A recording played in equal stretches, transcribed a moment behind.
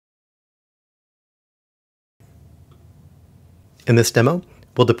In this demo,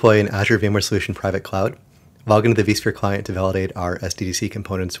 we'll deploy an Azure VMware Solution private cloud, log into the vSphere client to validate our SDDC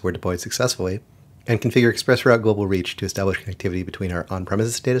components were deployed successfully, and configure ExpressRoute Global Reach to establish connectivity between our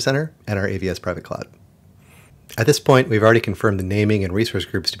on-premises data center and our AVS private cloud. At this point, we've already confirmed the naming and resource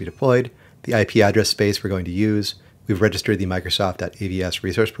groups to be deployed, the IP address space we're going to use, we've registered the Microsoft.avs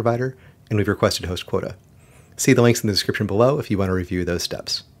resource provider, and we've requested host quota. See the links in the description below if you want to review those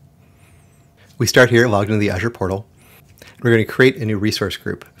steps. We start here logged into the Azure Portal. We're going to create a new resource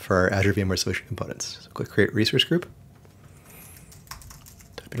group for our Azure VMware Solution components. So click Create Resource Group,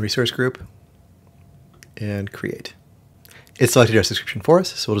 type in Resource Group, and Create. It selected our subscription for us,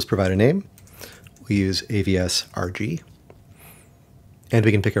 so we'll just provide a name. We use AVS RG, and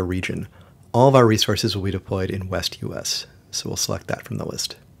we can pick a region. All of our resources will be deployed in West US, so we'll select that from the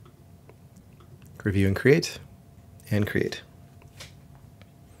list. Review and create.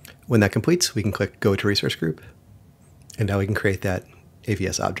 When that completes, we can click Go to Resource Group, and now we can create that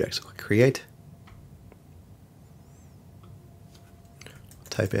AVS object. So click Create,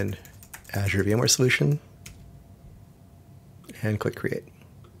 type in Azure VMware Solution, and click Create.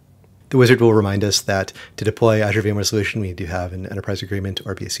 The wizard will remind us that to deploy Azure VMware Solution, we need to have an enterprise agreement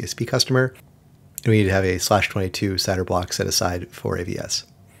or be a CSP customer, and we need to have a /22 CIDR block set aside for AVS.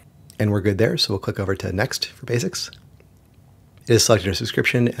 And we're good there, so we'll click over to Next for basics. It has selected our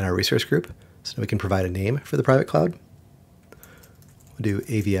subscription and our resource group, so now we can provide a name for the private cloud. We'll do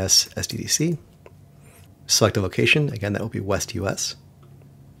AVS SDDC. Select a location, again that will be West US.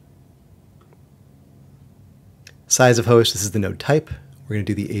 Size of host, this is the node type. We're going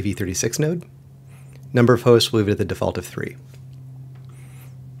to do the AV36 node. Number of hosts, we'll leave it at the default of 3.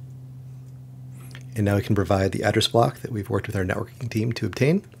 And now we can provide the address block that we've worked with our networking team to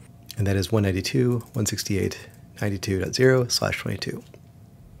obtain, and that is 192.168.92.0/22.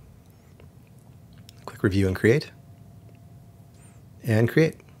 Click Review and Create.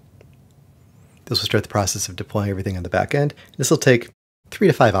 This will start the process of deploying everything on the back end. This will take 3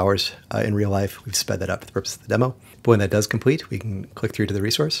 to 5 hours. In real life, we've sped that up for the purpose of the demo. But when that does complete, we can click through to the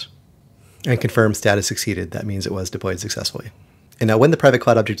resource and confirm status succeeded. That means it was deployed successfully. And now when the private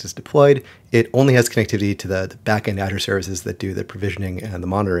cloud object is deployed, it only has connectivity to the backend Azure services that do the provisioning and the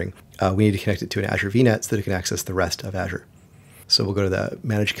monitoring. We need to connect it to an Azure VNet so that it can access the rest of Azure. So we'll go to the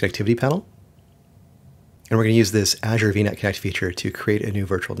Manage Connectivity panel. And we're going to use this Azure VNet Connect feature to create a new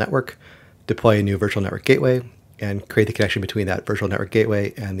virtual network, deploy a new virtual network gateway, and create the connection between that virtual network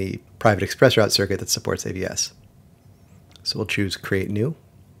gateway and the private ExpressRoute circuit that supports AVS. So we'll choose Create New.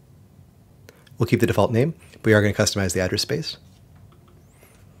 We'll keep the default name, but we are going to customize the address space.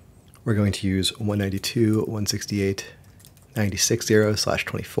 We're going to use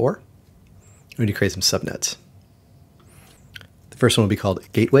 192.168.96.0/24. We need to create some subnets. The first one will be called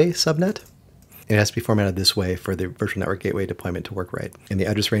Gateway Subnet. It has to be formatted this way for the virtual network gateway deployment to work right. And the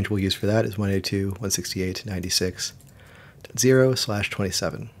address range we'll use for that is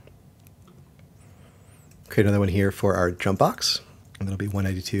 192.168.96.0/27. Create another one here for our jump box, and that'll be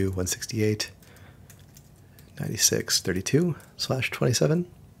 192.168.96.32/27.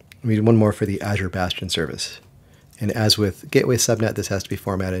 We need one more for the Azure Bastion service. And as with Gateway Subnet, this has to be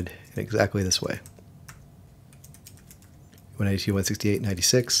formatted in exactly this way.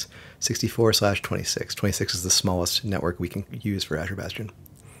 192.168.96.64/26. 26 is the smallest network we can use for Azure Bastion.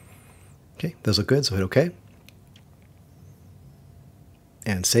 Okay, those look good, so hit OK.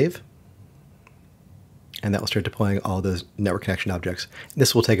 And save. And that will start deploying all those network connection objects.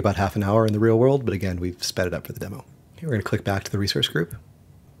 This will take about half an hour in the real world, but again, we've sped it up for the demo. Okay, we're going to click back to the resource group.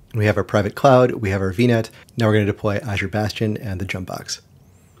 We have our private cloud, we have our VNet. Now we're going to deploy Azure Bastion and the jump box.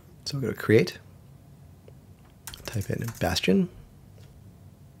 So we'll go to Create, type in Bastion,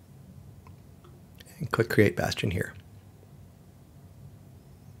 and click Create Bastion here.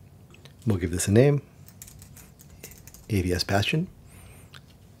 We'll give this a name, AVS Bastion.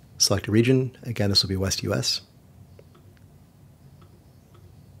 Select a region. Again, this will be West US.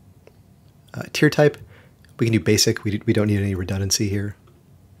 Tier type, we can do basic. We don't need any redundancy here.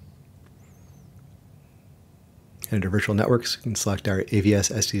 And under virtual networks, we can select our AVS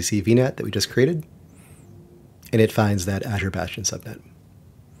SDDC VNet that we just created, and it finds that Azure Bastion subnet.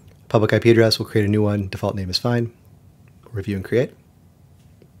 Public IP address, we'll create a new one. Default name is fine. Review and create.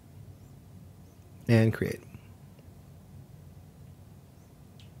 And create.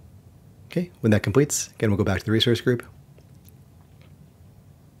 Okay, when that completes, again, we'll go back to the resource group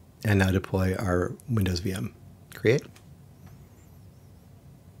and now deploy our Windows VM. Create.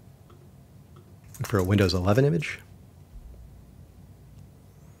 Look for a Windows 11 image.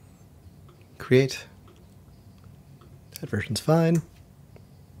 Create. That version's fine.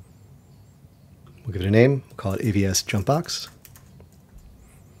 We'll give it a name. We'll call it AVS Jump Box.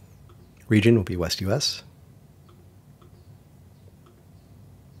 Region will be West US.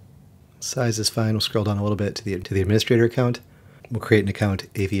 Size is fine. We'll scroll down a little bit to the administrator account. We'll create an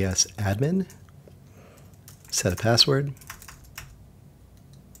account AVS admin. Set a password.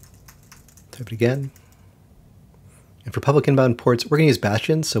 Type it again. And for public inbound ports, we're going to use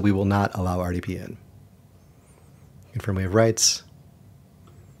Bastion, so we will not allow RDP in. Confirm we have rights.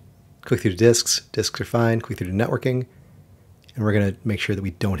 Click through to disks. Disks are fine. Click through to networking. And we're going to make sure that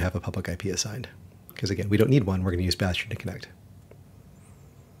we don't have a public IP assigned. Because again, we don't need one. We're going to use Bastion to connect.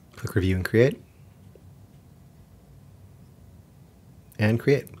 Click Review and Create. And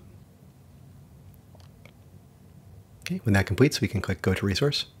create. Okay, when that completes, we can click Go to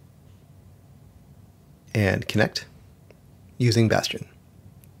Resource. And connect using Bastion.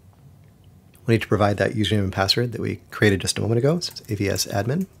 We need to provide that username and password that we created just a moment ago. So it's AVS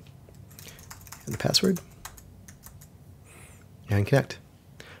admin. And the password. And connect.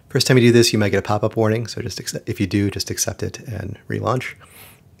 First time you do this, you might get a pop-up warning. So if you do, just accept it and relaunch.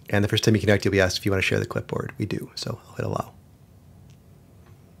 And the first time you connect, you'll be asked if you want to share the clipboard. We do, so I'll hit allow.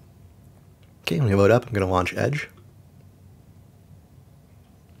 Okay, when we load up, I'm going to launch Edge.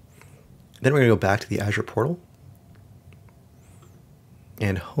 Then we're going to go back to the Azure Portal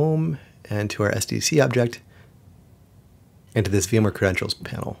and home and to our SDC object and to this VMware Credentials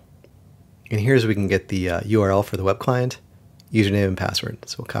panel. And here's where we can get the URL for the web client, username and password.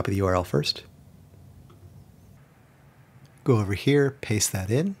 So we'll copy the URL first. Go over here, paste that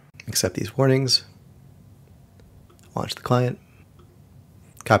in, accept these warnings, launch the client,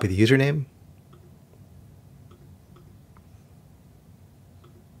 copy the username,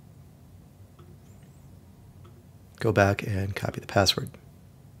 go back and copy the password.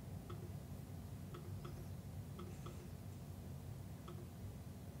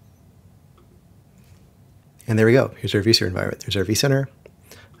 And there we go. Here's our vSphere environment. There's our vCenter,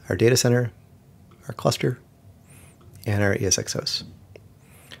 our data center, our cluster, and our ESX hosts.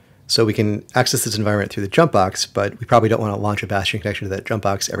 So we can access this environment through the jump box, but we probably don't want to launch a Bastion connection to that jump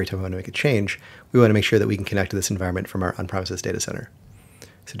box every time we want to make a change. We want to make sure that we can connect to this environment from our on-premises data center.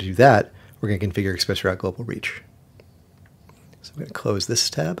 So to do that, we're going to configure ExpressRoute Global Reach. So I'm going to close this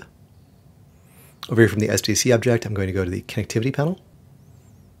tab. Over here from the SDC object, I'm going to go to the Connectivity panel,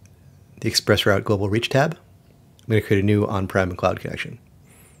 the ExpressRoute Global Reach tab. I'm going to create a new on-prem cloud connection.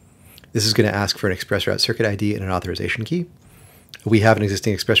 This is going to ask for an ExpressRoute circuit ID and an authorization key. We have an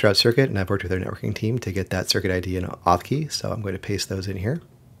existing ExpressRoute circuit, and I've worked with our networking team to get that circuit ID and auth key, so I'm going to paste those in here.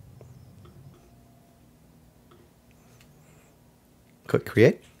 Click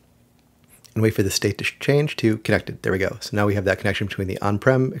Create, and wait for the state to change to connected. There we go. So now we have that connection between the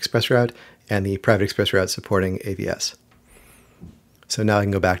on-prem ExpressRoute and the private ExpressRoute supporting AVS. So now I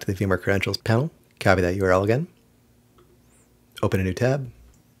can go back to the VMware Credentials panel, copy that URL again, open a new tab,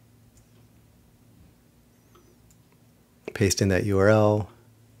 paste in that URL,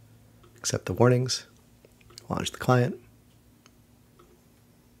 accept the warnings, launch the client,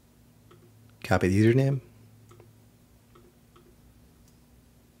 copy the username,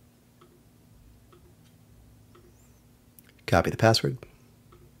 copy the password,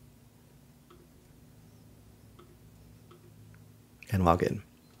 and log in.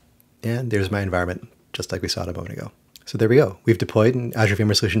 And there's my environment, just like we saw it a moment ago. So there we go. We've deployed an Azure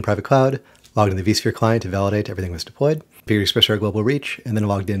VMware Solution private cloud, logged in the vSphere client to validate everything was deployed, figured ExpressRoute Global Reach, and then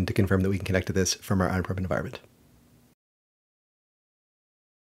logged in to confirm that we can connect to this from our on-prem environment.